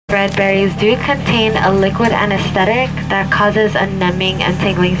Red berries do contain a liquid anesthetic that causes a numbing and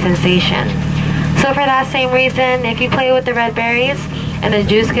tingling sensation. So for that same reason, if you play with the red berries and the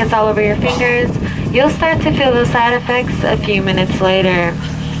juice gets all over your fingers, you'll start to feel the side effects a few minutes later.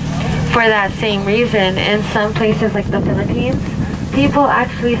 For that same reason, in some places like the Philippines, people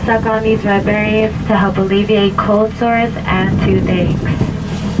actually suck on these red berries to help alleviate cold sores and toothaches.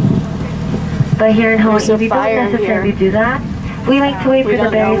 But here in Hawaii, we don't necessarily do that. We like to wait for the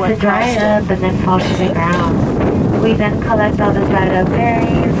berries to dry up and then fall to the ground. We then collect all the dried up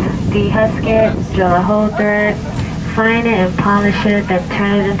berries, dehusk it, drill a hole through it, fine it and polish it, then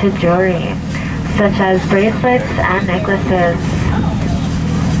turn it into jewelry, such as bracelets and necklaces.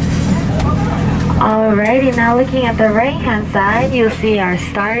 Alrighty, now looking at the right hand side, you'll see our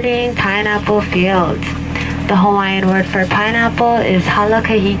starting pineapple field. The Hawaiian word for pineapple is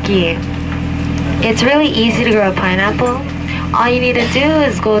halakahiki. It's really easy to grow a pineapple. All you need to do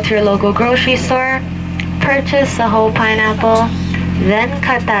is go to your local grocery store, purchase a whole pineapple, then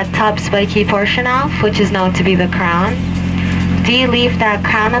cut that top spiky portion off, which is known to be the crown. De-leaf that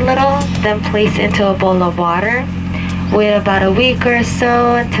crown a little, then place into a bowl of water. Wait about a week or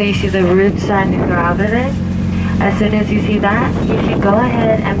so until you see the roots starting to grow out of it. As soon as you see that, you can go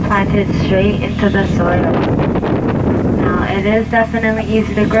ahead and plant it straight into the soil. Now, it is definitely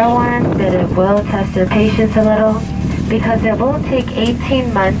easy to grow one, but it will test your patience a little, because it will take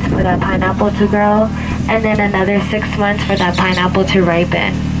 18 months for that pineapple to grow, and then another 6 months for that pineapple to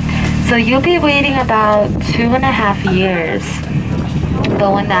ripen. So you'll be waiting about 2.5 years.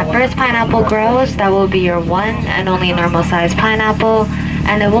 But when that first pineapple grows, that will be your one and only normal sized pineapple,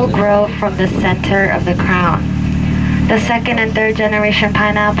 and it will grow from the center of the crown. The second and third generation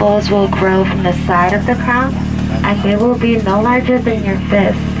pineapples will grow from the side of the crown, and they will be no larger than your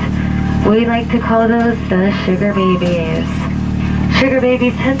fist. We like to call those the sugar babies. Sugar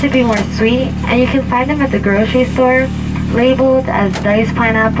babies tend to be more sweet, and you can find them at the grocery store labeled as diced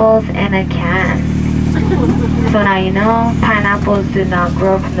pineapples in a can. So now you know, pineapples do not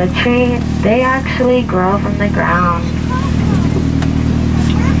grow from the tree, they actually grow from the ground.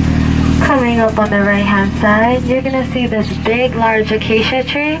 Coming up on the right hand side, you're going to see this big large acacia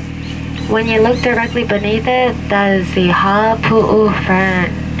tree. When you look directly beneath it, that is the hapu'u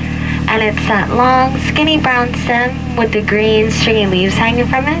fern. And it's that long, skinny brown stem with the green, stringy leaves hanging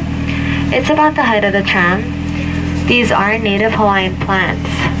from it. It's about the height of the tram. These are native Hawaiian plants.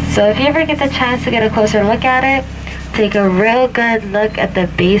 So if you ever get the chance to get a closer look at it, take a real good look at the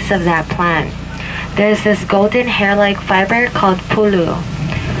base of that plant. There's this golden hair-like fiber called pulu.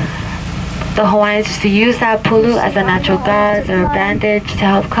 The Hawaiians used to use that pulu as a natural gauze or a bandage to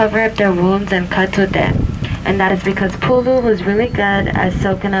help cover up their wounds and cuts with it. And that is because pulu was really good at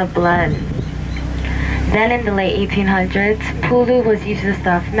soaking up blood. Then in the late 1800s, pulu was used to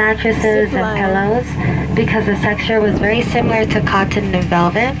stuff mattresses and pillows because the texture was very similar to cotton and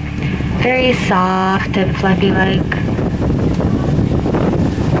velvet, very soft and fluffy-like.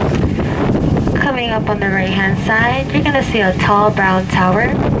 Coming up on the right-hand side, you're going to see a tall brown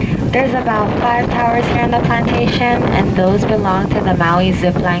tower. There's about 5 towers here in the plantation, and those belong to the Maui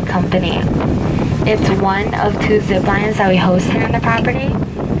Zipline Company. It's one of 2 zip lines that we host here on the property.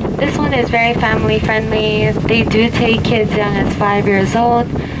 This one is very family friendly. They do take kids young as 5 years old,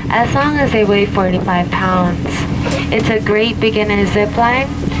 as long as they weigh 45 pounds. It's a great beginner zip line.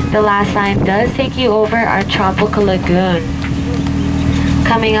 The last line does take you over our tropical lagoon.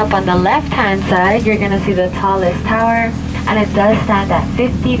 Coming up on the left hand side, you're going to see the tallest tower, and it does stand at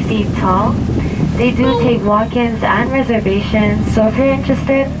 50 feet tall. They do take walk-ins and reservations, so if you're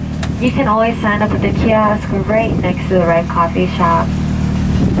interested, you can always sign up at the kiosk right next to the Red Coffee Shop.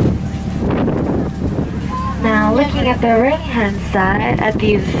 Now looking at the right hand side at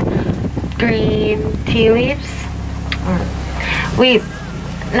these green tea leaves,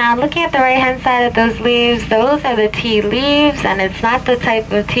 now looking at the right hand side of those leaves, those are the tea leaves, and it's not the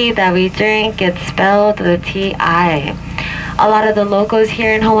type of tea that we drink. It's spelled the T-I. A lot of the locals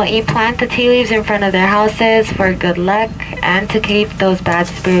here in Hawaii plant the tea leaves in front of their houses for good luck and to keep those bad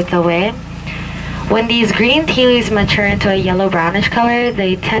spirits away. When these green tea leaves mature into a yellow brownish color,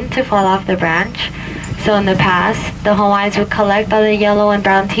 they tend to fall off the branch. So in the past, the Hawaiians would collect all the yellow and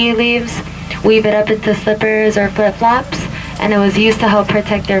brown tea leaves, weave it up into slippers or flip-flops, and it was used to help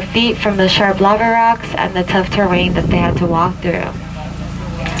protect their feet from the sharp lava rocks and the tough terrain that they had to walk through.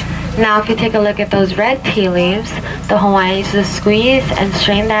 Now if you take a look at those red tea leaves, the Hawaiians used to squeeze and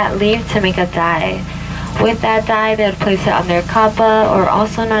strain that leaf to make a dye. With that dye, they would place it on their kapa, or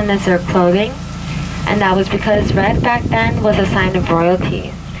also known as their clothing. And that was because red back then was a sign of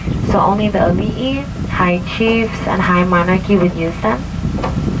royalty. So only the elite, high chiefs, and high monarchy would use them.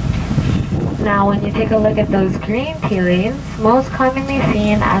 Now when you take a look at those green tea leaves, most commonly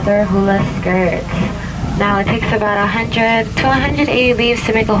seen as our hula skirts. Now it takes about 100 to 180 leaves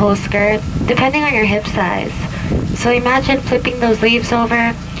to make a whole skirt, depending on your hip size. So imagine flipping those leaves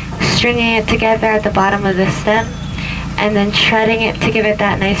over, stringing it together at the bottom of the stem, and then shredding it to give it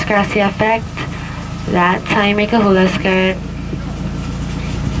that nice grassy effect. That's how you make a hula skirt.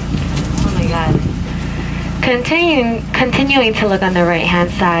 Oh my god. Continuing to look on the right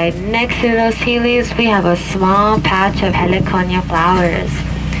hand side, next to those tea leaves we have a small patch of heliconia flowers.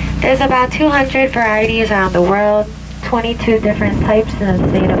 There's about 200 varieties around the world, 22 different types in the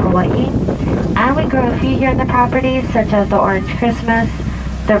state of Hawaii, and we grow a few here on the property such as the orange Christmas,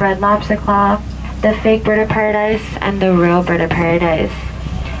 the red lobster claw, the fake bird of paradise, and the real bird of paradise.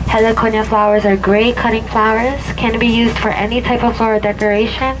 Heliconia flowers are great cutting flowers, can be used for any type of floral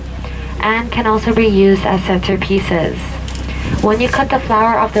decoration, and can also be used as centerpieces. When you cut the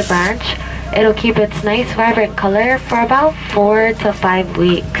flower off the branch, it'll keep its nice vibrant color for about 4 to 5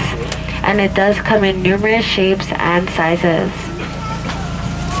 weeks, and it does come in numerous shapes and sizes.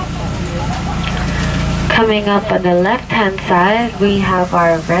 Coming up on the left hand side, we have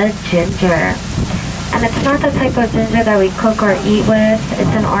our red ginger. And it's not the type of ginger that we cook or eat with.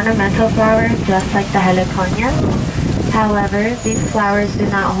 It's an ornamental flower just like the heliconia. However, these flowers do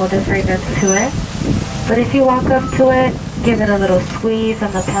not hold a fragrance to it. But if you walk up to it, give it a little squeeze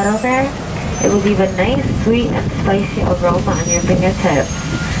on the petal there, it will leave a nice sweet and spicy aroma on your fingertips.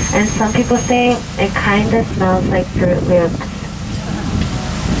 And some people say it kinda smells like Fruit Loops.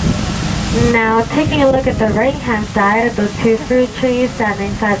 Now taking a look at the right hand side of those two fruit trees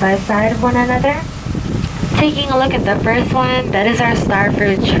standing side by side of one another. Taking a look at the first one, that is our star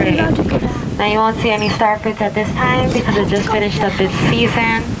fruit tree. Now you won't see any star fruits at this time because it just finished up its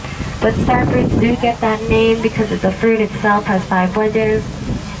season. But star fruits do get that name because the fruit itself has 5 wedges.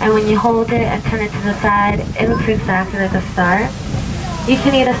 And when you hold it and turn it to the side, it looks exactly like a star. You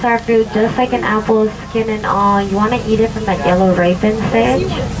can eat a star fruit just like an apple, skin and all. You want to eat it from that yellow ripened stage.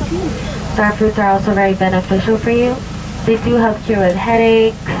 Star fruits are also very beneficial for you. They do help cure with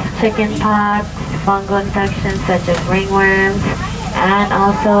headaches, chicken pox, fungal infections such as ringworms, and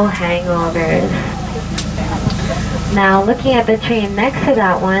also hangovers. Now looking at the tree next to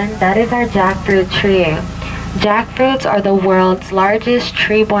that one, that is our jackfruit tree. Jackfruits are the world's largest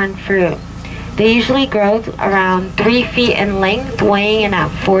tree-borne fruit. They usually grow around 3 feet in length, weighing in at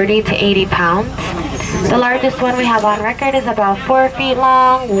 40 to 80 pounds. The largest one we have on record is about 4 feet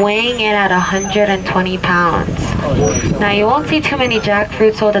long, weighing in at 120 pounds. Now you won't see too many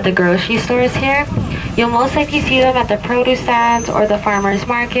jackfruits sold at the grocery stores here. You'll most likely see them at the produce stands or the farmer's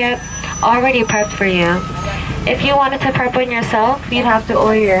market, already prepped for you. If you wanted to prep one yourself, you'd have to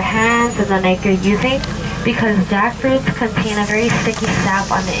oil your hands and the knife you're using, because jackfruits contain a very sticky sap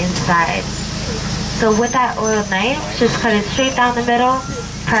on the inside. So with that oiled knife, just cut it straight down the middle,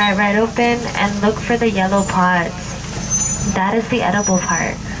 pry it right open, and look for the yellow pods. That is the edible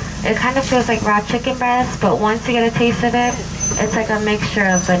part. It kind of feels like raw chicken breast, but once you get a taste of it, it's like a mixture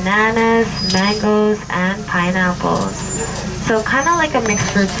of bananas, mangoes, and pineapples. So kind of like a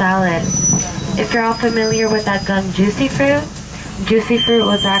mixed fruit salad. If you're all familiar with that gum juicy fruit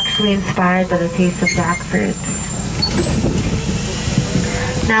was actually inspired by the taste of jackfruits.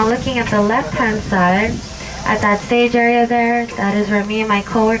 Now looking at the left hand side, at that stage area there, that is where me and my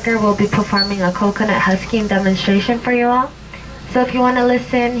coworker will be performing a coconut husking demonstration for you all. So if you want to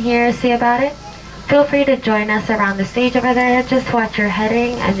listen, hear, see about it, feel free to join us around the stage over there. Just watch your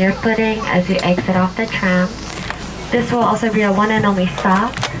heading and your footing as you exit off the tram. This will also be a one and only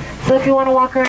stop. So if you want to walk around